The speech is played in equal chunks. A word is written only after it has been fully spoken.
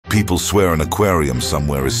People swear an aquarium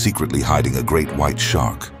somewhere is secretly hiding a great white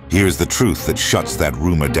shark. Here's the truth that shuts that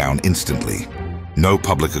rumor down instantly. No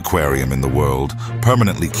public aquarium in the world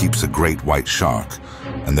permanently keeps a great white shark,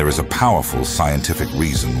 and there is a powerful scientific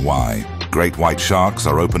reason why. Great white sharks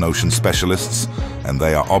are open ocean specialists, and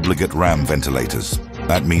they are obligate ram ventilators.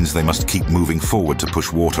 That means they must keep moving forward to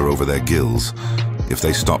push water over their gills. If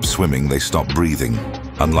they stop swimming, they stop breathing.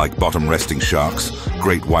 Unlike bottom-resting sharks,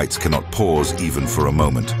 great whites cannot pause even for a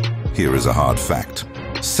moment. Here is a hard fact.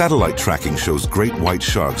 Satellite tracking shows great white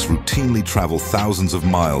sharks routinely travel thousands of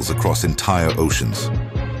miles across entire oceans.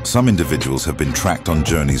 Some individuals have been tracked on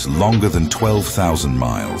journeys longer than 12,000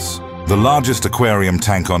 miles. The largest aquarium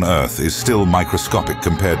tank on Earth is still microscopic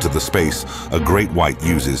compared to the space a great white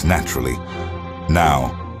uses naturally.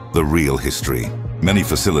 Now, the real history. Many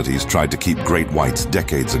facilities tried to keep great whites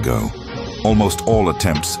decades ago. Almost all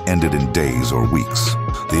attempts ended in days or weeks.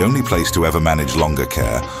 The only place to ever manage longer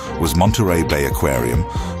care was Monterey Bay Aquarium,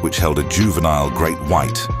 which held a juvenile great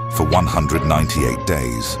white for 198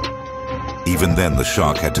 days. Even then, the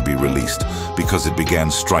shark had to be released because it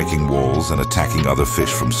began striking walls and attacking other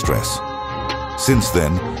fish from stress. Since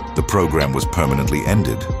then, the program was permanently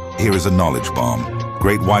ended. Here is a knowledge bomb.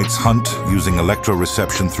 Great whites hunt using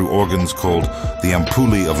electroreception through organs called the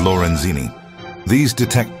ampullae of Lorenzini. These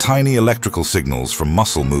detect tiny electrical signals from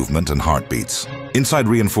muscle movement and heartbeats. Inside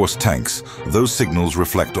reinforced tanks, those signals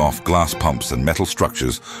reflect off glass pumps and metal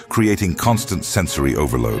structures, creating constant sensory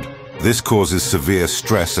overload. This causes severe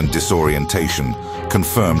stress and disorientation,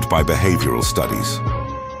 confirmed by behavioral studies.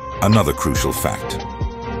 Another crucial fact.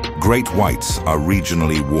 Great whites are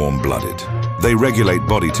regionally warm-blooded. They regulate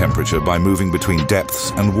body temperature by moving between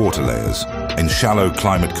depths and water layers. In shallow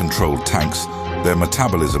climate-controlled tanks, their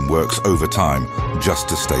metabolism works over time just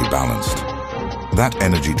to stay balanced. That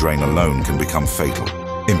energy drain alone can become fatal.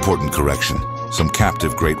 Important correction. Some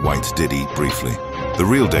captive great whites did eat briefly. The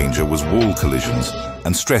real danger was wall collisions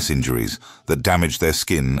and stress injuries that damaged their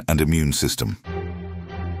skin and immune system.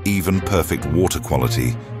 Even perfect water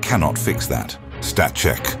quality cannot fix that. Stat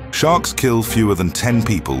check. Sharks kill fewer than 10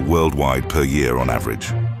 people worldwide per year on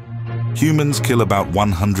average. Humans kill about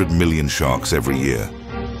 100 million sharks every year.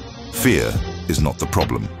 Fear is not the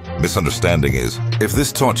problem. Misunderstanding is. If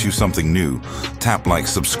this taught you something new, tap like,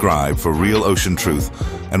 subscribe for real ocean truth,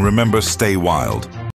 and remember, stay wild.